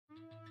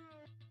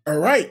All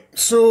right,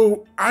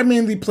 so I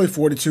mainly play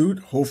Fortitude.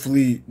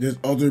 Hopefully, there's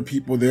other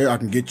people there I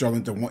can get y'all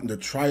into wanting to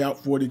try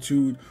out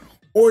Fortitude,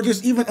 or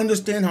just even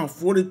understand how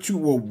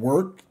Fortitude will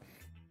work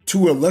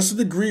to a lesser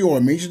degree or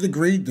a major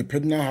degree,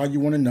 depending on how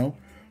you want to know.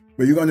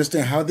 But you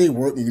understand how they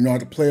work and you know how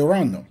to play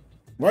around them,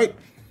 right?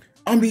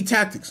 I'm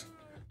BTactics.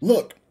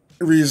 Look,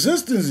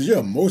 resistance is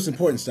your most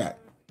important stat.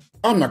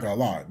 I'm not gonna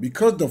lie,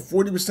 because the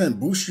 40%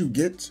 boost you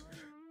get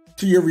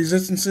to your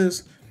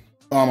resistances,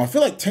 I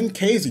feel like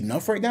 10K is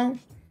enough right now.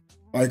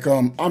 Like,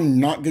 I'm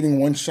not getting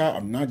one shot.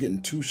 I'm not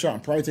getting two shot. I'm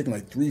probably taking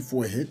like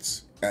 3-4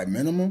 hits at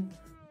minimum.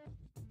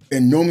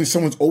 And normally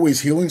someone's always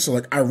healing. So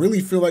like, I really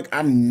feel like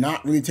I'm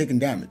not really taking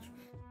damage.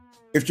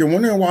 If you're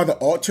wondering why the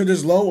altered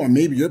is low, or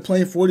maybe you're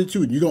playing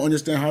Fortitude and you don't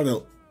understand how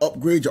to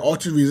upgrade your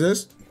altered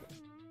resist,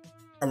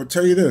 I would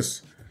tell you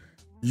this.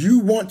 You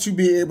want to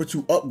be able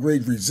to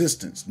upgrade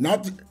resistance.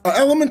 Not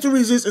elemental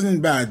resist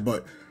isn't bad,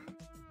 but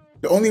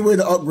the only way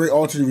to upgrade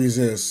altered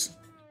resist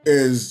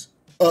is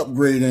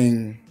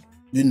upgrading,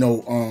 you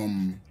know,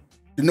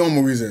 the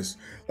normal resist.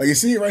 Like you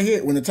see it right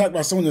here, when attacked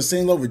by someone the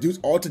same level, reduce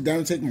altered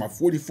damage taken by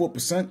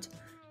 44%.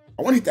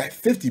 I want to hit that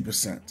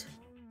 50%.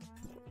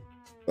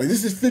 Like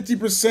this is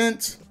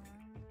 50%,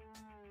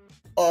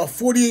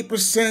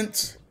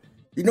 48%.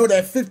 You know,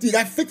 that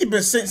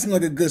 50% seems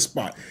like a good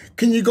spot.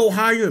 Can you go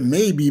higher?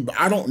 Maybe, but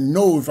I don't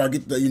know if I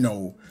get the, you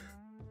know,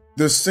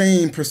 the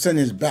same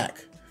percentage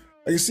back.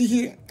 Like you see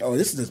here, oh,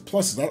 this is just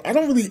pluses. I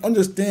don't really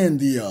understand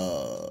the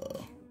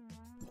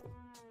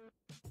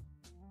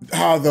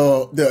how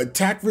the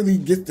attack really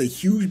gets the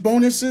huge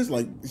bonuses.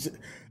 Like,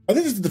 I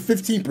think this is the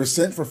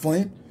 15% for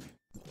flame,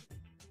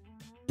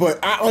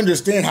 but I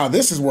understand how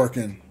this is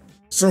working.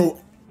 So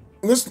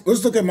let's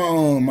look at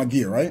my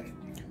gear, right?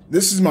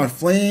 This is my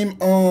flame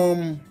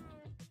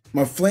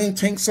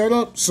tank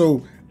setup.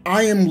 So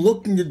I am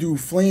looking to do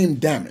flame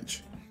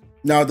damage.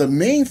 Now the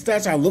main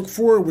stats I look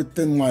for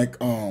within like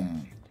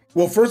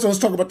well, first let's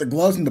talk about the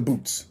gloves and the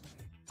boots.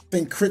 I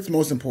think crit's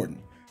most important.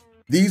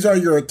 These are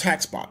your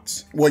attack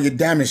spots, well, your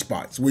damage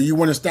spots, where you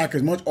want to stack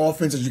as much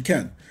offense as you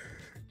can.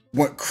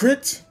 What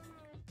crit,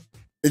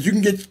 if you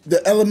can get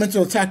the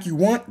elemental attack you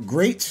want,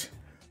 great.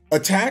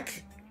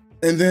 Attack,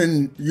 and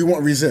then you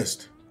want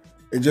resist.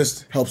 It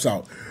just helps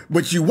out.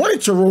 But you want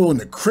it to roll in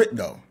the crit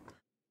though.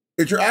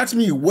 If you're asking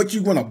me what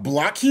you want to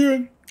block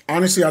here,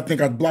 honestly, I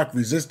think I'd block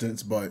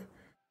resistance, but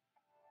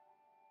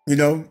you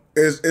know,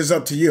 it's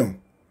up to you.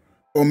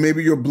 Or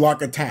maybe you'll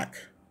block attack.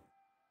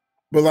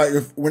 But like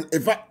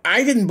if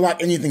I didn't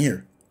block anything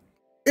here.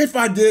 If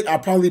I did, I'll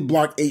probably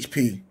block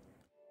HP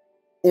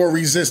or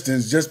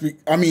resistance.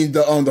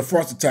 The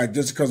frost attack,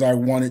 just because I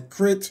wanted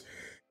crit.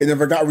 And if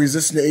I got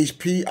resistance to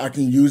HP, I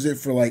can use it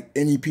for like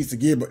any piece of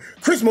gear. But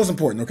crit's most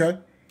important, okay?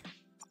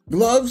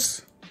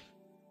 Gloves,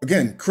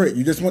 again, crit.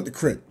 You just want the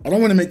crit. I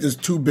don't want to make this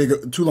too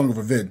long of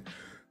a vid.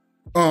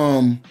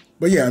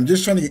 But yeah, I'm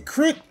just trying to get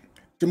crit.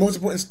 The most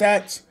important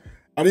stats.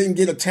 I didn't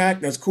get attack.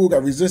 That's cool.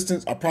 Got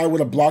resistance. I probably would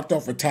have blocked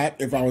off attack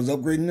if I was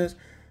upgrading this.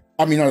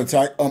 I mean, not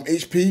attack.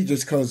 HP,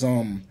 just because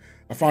I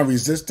find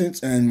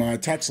resistance and my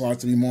attack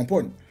slots to be more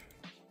important.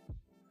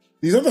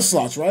 These other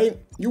slots, right?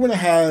 You want to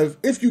have,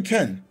 if you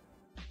can,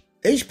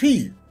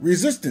 HP,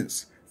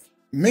 resistance,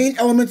 main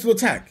elemental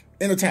attack,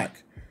 and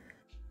attack.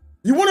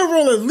 You want to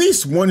roll at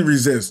least one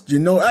resist, you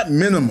know, at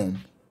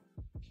minimum.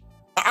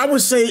 I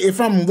would say if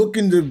I'm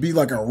looking to be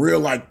like a real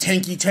like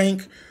tanky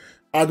tank,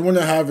 I'd want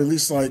to have at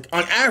least like,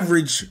 on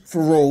average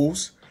for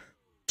rolls,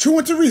 2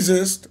 into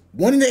resist,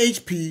 1 into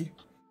HP,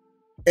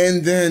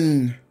 and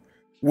then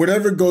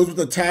whatever goes with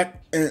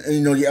attack and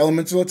you know, your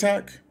elemental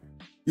attack,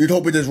 you'd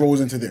hope it just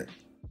rolls into there,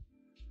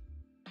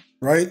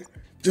 right?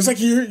 Just like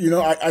here, you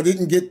know, I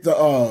didn't get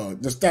the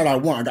stat I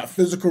want. I got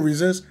physical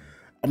resist.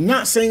 I'm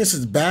not saying this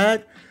is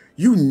bad.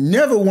 You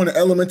never want an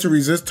elemental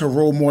resist to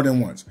roll more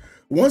than once.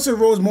 Once it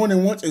rolls more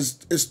than once,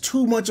 it's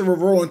too much of a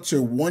roll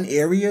into one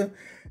area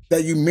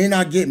that you may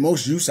not get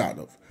most use out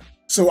of.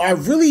 So I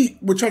really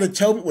would try to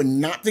tell people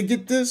not to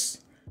get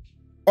this.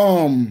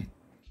 I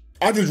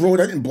just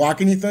rolled. I didn't block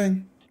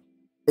anything.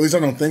 At least I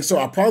don't think so.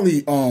 I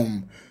probably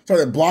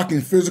started blocking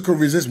physical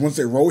resist once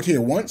it rolled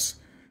here once,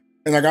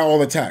 and I got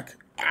all attack.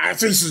 I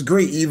think this is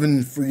great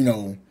even for, you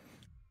know,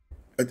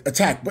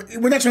 attack. But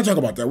we're not trying to talk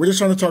about that. We're just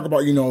trying to talk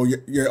about, you know, your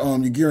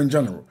gear in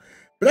general.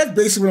 But that's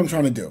basically what I'm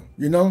trying to do,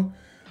 you know?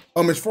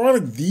 As far as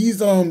like these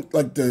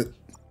like the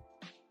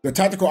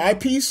tactical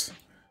eyepiece,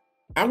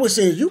 I would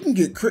say if you can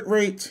get crit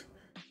rate,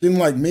 then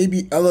like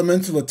maybe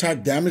elemental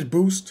attack damage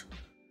boost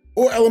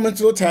or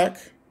elemental attack,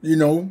 you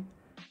know,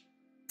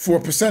 for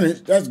a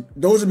percentage,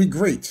 those would be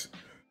great.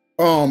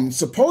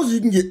 Suppose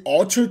you can get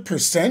altered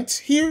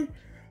percent here.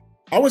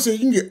 I would say you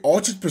can get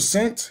altered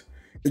percent.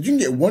 If you can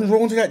get one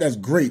roll into that, that's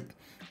great.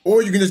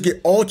 Or you can just get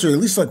altered at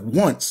least like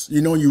once.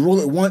 You know, you roll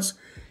it once,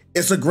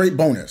 it's a great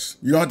bonus.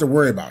 You don't have to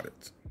worry about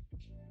it.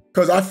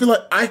 Because I feel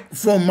like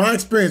from my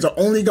experience, I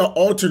only got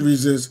altered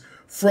resist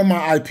from my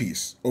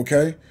eyepiece,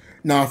 okay?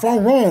 Now, if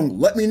I'm wrong,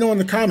 let me know in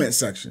the comment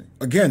section.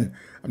 Again,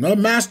 I'm not a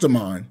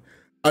mastermind.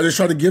 I just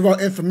try to give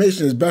out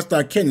information as best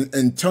I can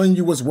and telling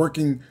you what's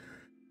working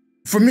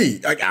For me,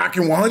 like I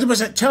can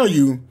 100% tell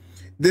you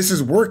this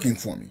is working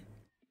for me,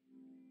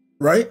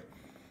 right?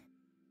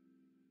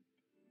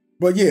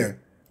 But yeah,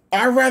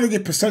 I'd rather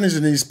get percentage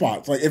in these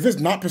spots. Like if it's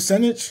not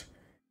percentage,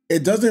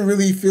 it doesn't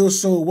really feel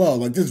so well.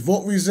 Like this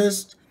volt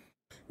resist,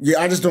 yeah,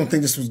 I just don't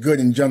think this was good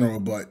in general,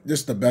 but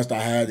this is the best I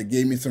had. It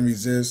gave me some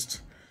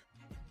resist.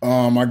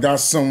 I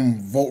got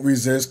some volt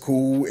resist,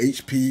 cool,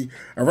 HP.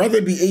 I'd rather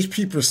it be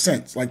HP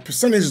percent. Like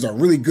percentages are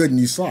really good in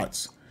these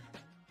slots.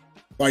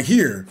 Like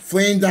here,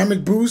 flame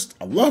damage boost,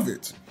 I love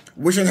it.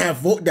 Wish I didn't have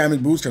volt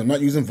damage boost because I'm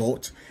not using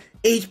volt.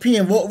 HP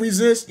and volt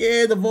resist,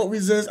 yeah, the volt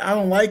resist, I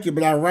don't like it,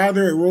 but I'd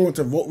rather it roll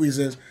into volt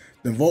resist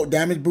than volt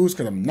damage boost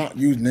because I'm not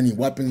using any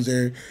weapons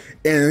there.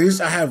 And at least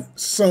I have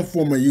some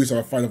form of use if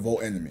I fight a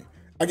volt enemy.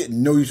 I get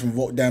no use from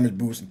volt damage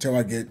boost until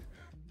I get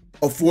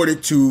a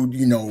Fortitude,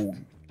 you know,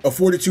 a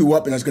Fortitude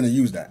weapon that's going to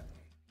use that.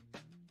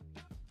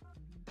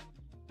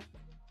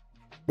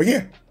 But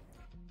yeah,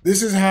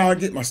 this is how I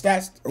get my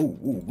stats. Oh,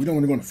 we don't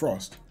want to go into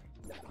Frost.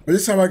 But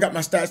this is how I got my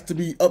stats to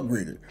be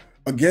upgraded.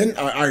 Again,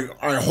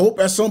 I hope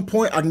at some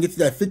point I can get to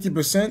that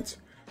 50%.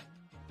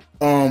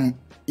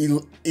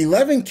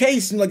 11K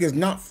seems like it's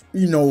not,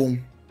 you know,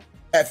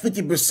 at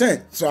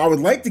 50%. So I would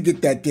like to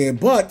get that there.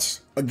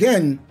 But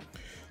again,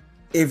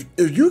 if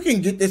you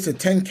can get this to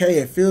 10K,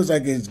 it feels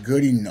like it's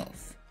good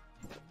enough.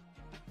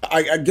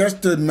 I guess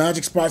the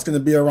magic spot's going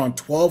to be around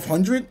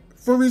 1200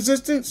 for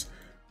resistance.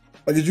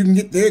 Like if you can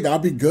get there, that'll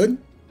be good.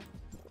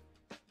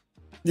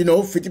 You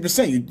know,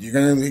 50%, you're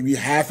going to be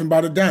halving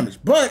by the damage.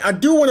 But I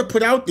do want to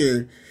put out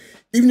there,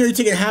 even though you're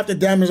taking half the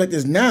damage like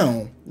this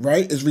now,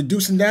 right, is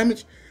reducing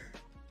damage.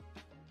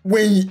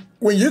 When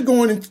you're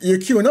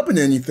queuing up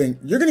into anything,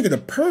 you're going to get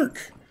a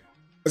perk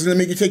that's going to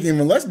make you take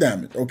even less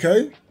damage,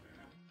 okay?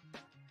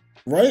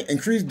 Right?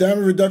 Increase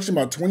damage reduction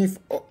by 20,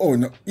 oh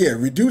no, yeah,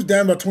 reduce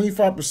damage by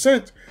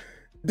 25%.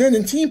 Then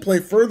in team play,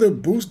 further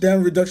boost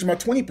damage reduction by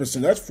 20%.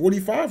 That's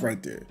 45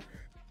 right there.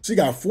 So you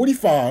got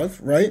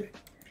 45, right?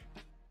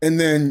 And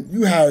then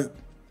you have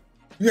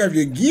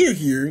your gear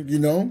here, you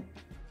know.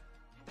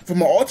 For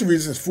my ultra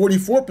resist,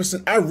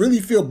 44%. I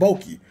really feel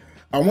bulky.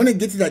 I want to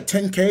get to that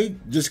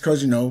 10K just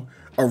because, you know,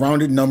 a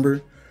rounded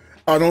number.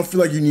 I don't feel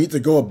like you need to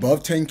go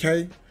above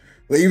 10K.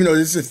 Like, even though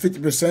this is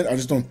 50%, I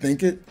just don't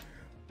think it.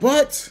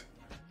 But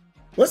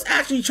let's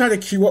actually try to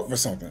queue up for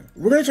something.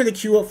 We're going to try to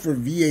queue up for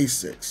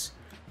VA6.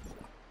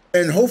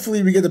 And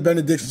hopefully we get the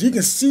benediction. So you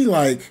can see,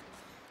 like,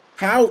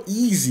 how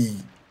easy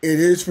it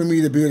is for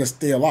me to be able to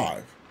stay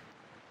alive.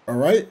 All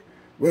right,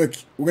 we're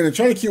gonna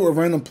try to queue with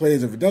random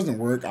plays. If it doesn't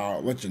work,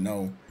 I'll let you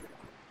know.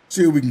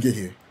 See what we can get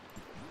here.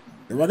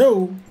 Here I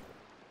go.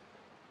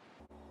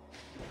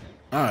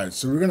 All right,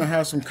 so we're gonna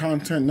have some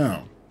content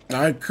now.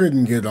 I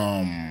couldn't get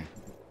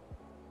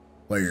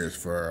players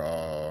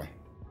for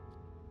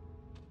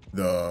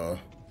the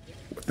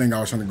thing I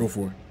was trying to go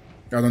for.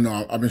 I don't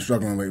know. I've been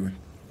struggling lately.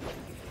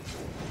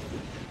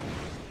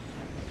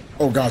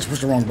 Oh gosh,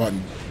 pushed the wrong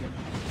button.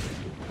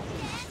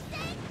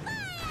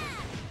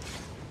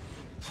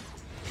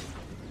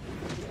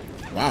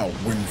 Wow,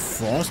 when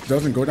Frost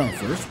doesn't go down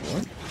first,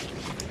 what?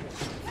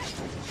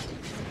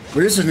 But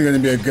this isn't going to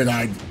be a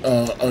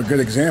good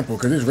example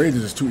because this raid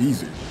is just too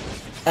easy.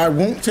 I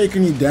won't take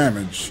any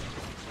damage,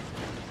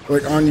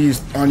 like on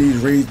these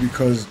raids,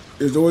 because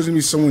there's always going to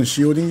be someone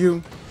shielding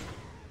you,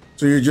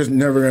 so you're just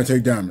never going to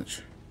take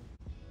damage.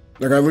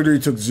 Like I literally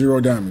took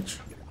 0 damage,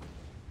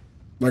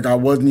 like I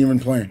wasn't even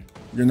playing,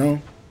 you know.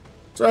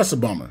 So that's a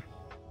bummer.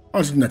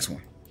 On to the next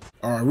one.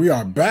 All right, we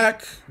are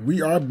back.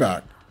 We are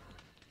back.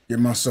 Get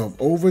myself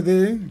over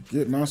there.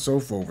 Get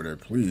myself over there,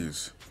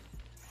 please.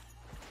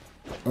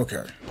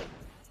 Okay.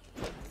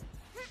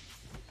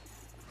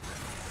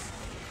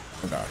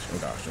 Oh gosh, oh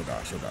gosh, oh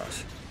gosh, oh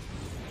gosh.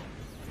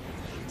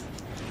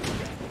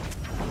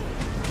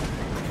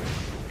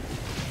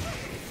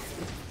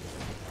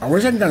 I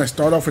wish I can kind of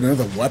start off with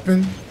another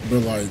weapon, but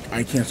like,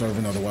 I can't start with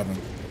another weapon.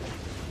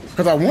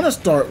 Because I want to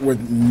start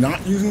with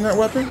not using that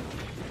weapon.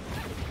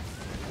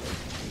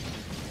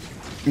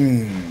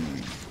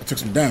 I took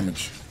some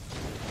damage.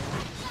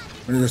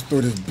 I'm gonna just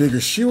throw this bigger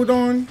shield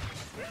on.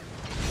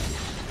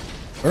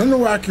 I don't know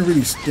where I can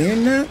really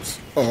stand that.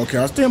 Oh, okay,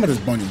 I'll stand by this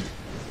bunny.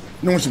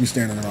 No one should be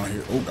standing around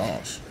here. Oh,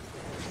 gosh.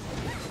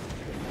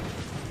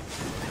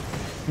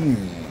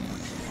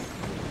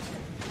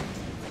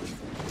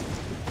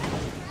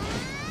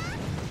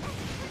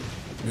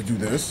 Let's do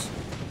this.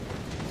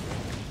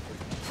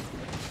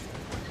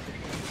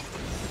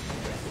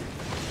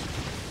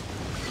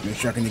 Make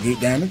sure I can negate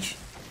damage.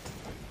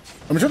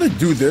 I'm gonna try to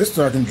do this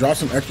so I can drop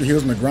some extra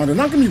heals on the ground. They're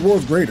not gonna be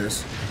world's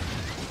greatest.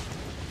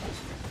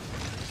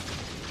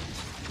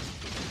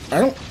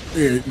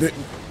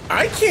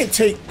 I can't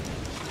take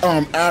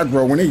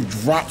aggro when they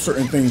drop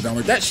certain things down.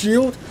 Like that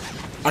shield,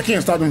 I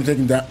can't stop them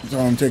from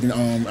taking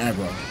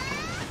aggro.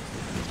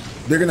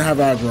 They're gonna have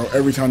aggro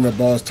every time the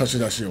boss touches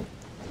that shield.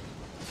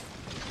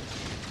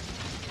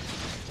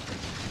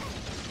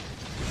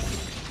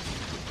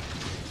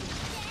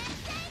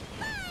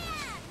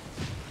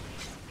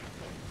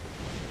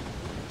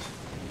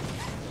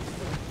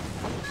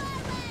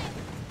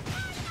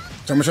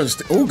 So I'm gonna try to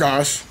stay. Oh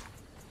gosh.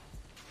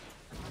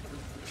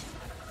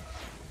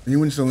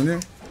 Anyone still in there?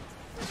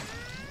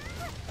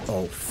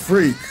 Oh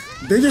freak.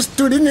 They just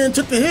stood in there and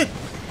took the hit.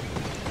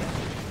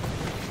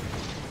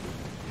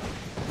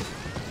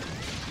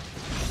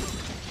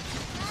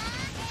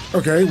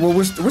 Okay, well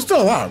we're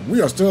still alive.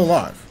 We are still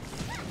alive.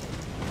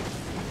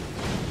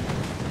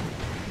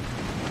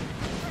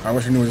 I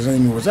wish I knew where this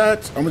enemy was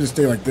at. I'm gonna just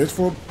stay like this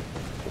for.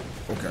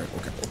 Okay.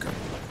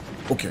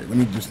 Okay, let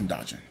me do some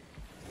dodging.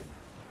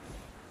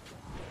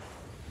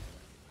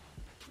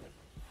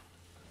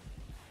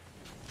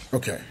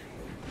 Okay.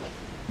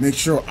 Make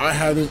sure I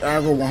have this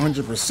aggro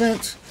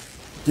 100%.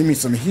 Give me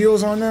some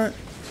heals on that.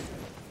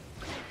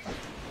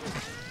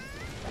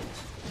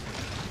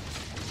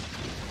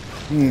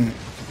 I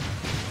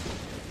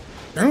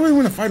don't really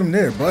want to fight him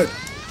there, but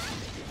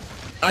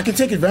I can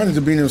take advantage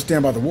of being able to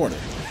stand by the water.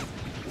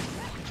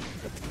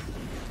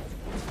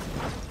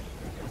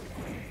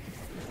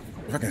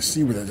 If I can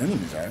see where those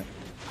enemies are.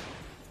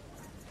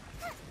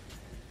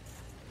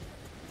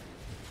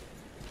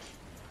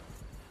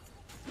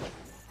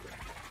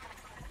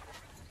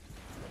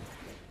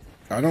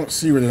 I don't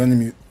see where the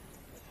enemy.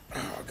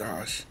 Oh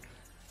gosh.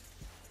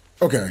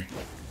 Okay.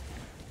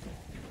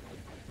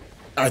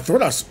 I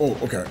thought I saw. Oh,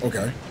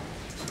 okay.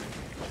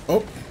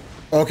 Oh,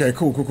 okay.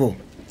 Cool.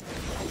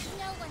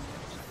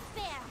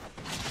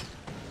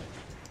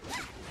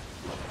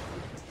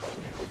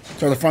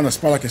 Try to find a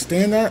spot I can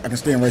stand at. I can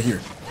stand right here.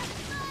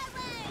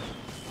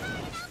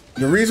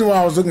 The reason why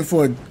I was looking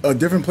for a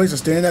different place to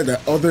stand at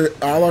that other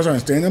allies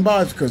aren't standing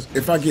by is because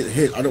if I get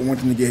hit, I don't want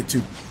them to get hit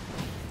too.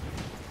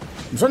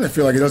 I'm starting to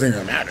feel like it doesn't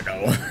even matter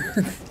though.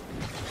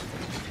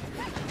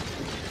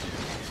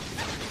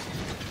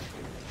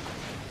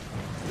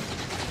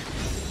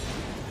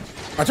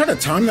 I tried to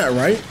time that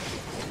right.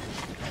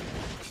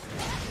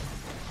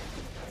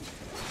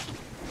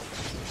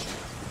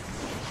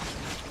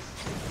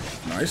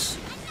 Nice.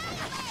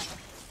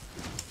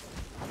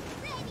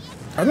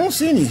 I don't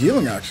see any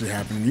healing actually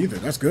happening either.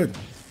 That's good.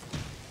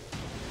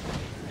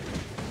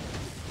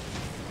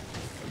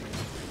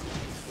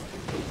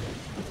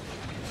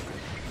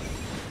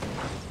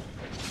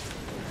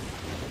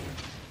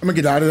 I'm gonna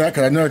get out of that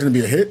because I know it's gonna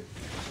be a hit.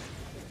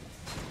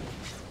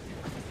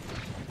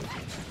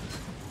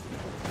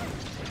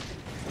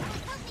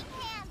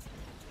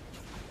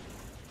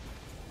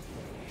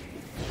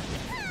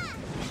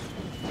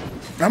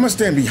 I'm gonna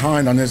stand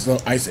behind on this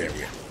little ice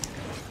area.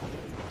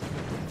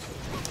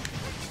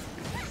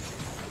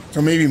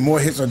 So maybe more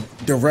hits are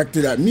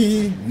directed at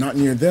me, not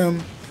near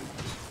them.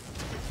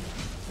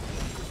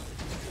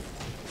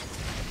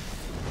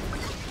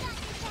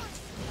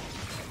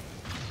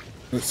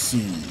 Let's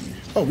see.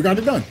 Oh, we got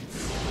it done.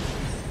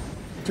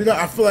 See that?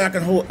 I feel like I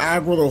can hold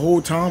aggro the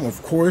whole time.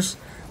 Of course,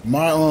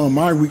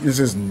 my weakness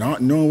is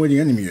not knowing where the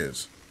enemy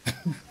is.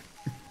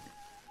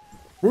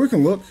 Where we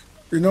can look,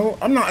 you know,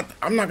 I'm not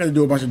gonna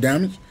do a bunch of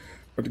damage.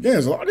 But again,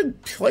 there's a lot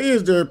of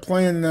players that are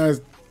playing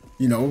as,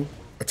 you know,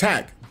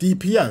 attack,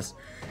 DPS.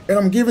 And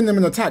I'm giving them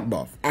an attack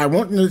buff. I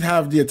want them to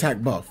have the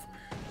attack buff.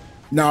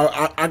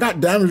 Now, I got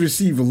damage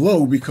received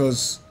low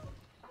because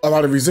a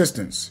lot of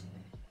resistance.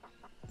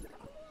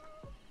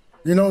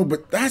 You know,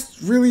 but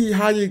that's really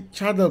how you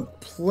try to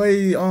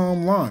play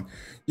LAN.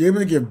 You're able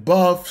to give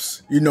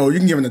buffs. You know, you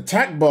can give an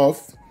attack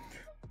buff,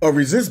 a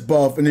resist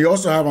buff, and you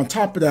also have on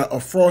top of that a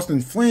frost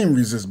and flame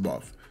resist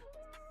buff.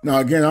 Now,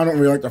 again, I don't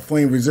really like the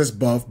flame resist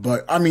buff,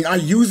 but I mean, I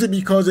use it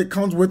because it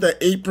comes with an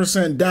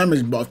 8%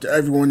 damage buff to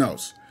everyone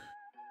else.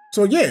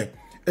 So yeah,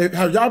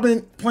 have y'all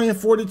been playing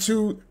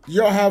Fortitude? Do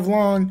y'all have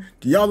LAN?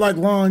 Do y'all like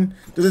LAN?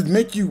 Does it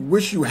make you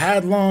wish you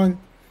had LAN?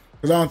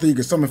 Because I don't think you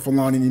can summon for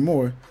LAN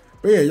anymore.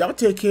 But yeah, y'all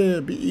take care,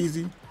 be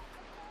easy.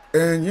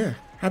 And yeah,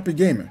 happy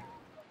gaming.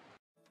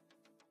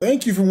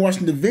 Thank you for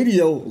watching the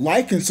video,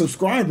 like and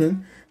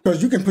subscribing,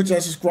 because you can put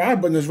that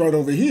subscribe button that's right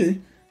over here.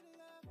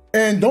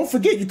 And don't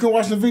forget, you can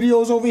watch the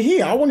videos over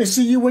here. I want to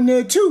see you in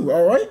there too,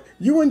 all right?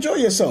 You enjoy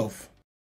yourself.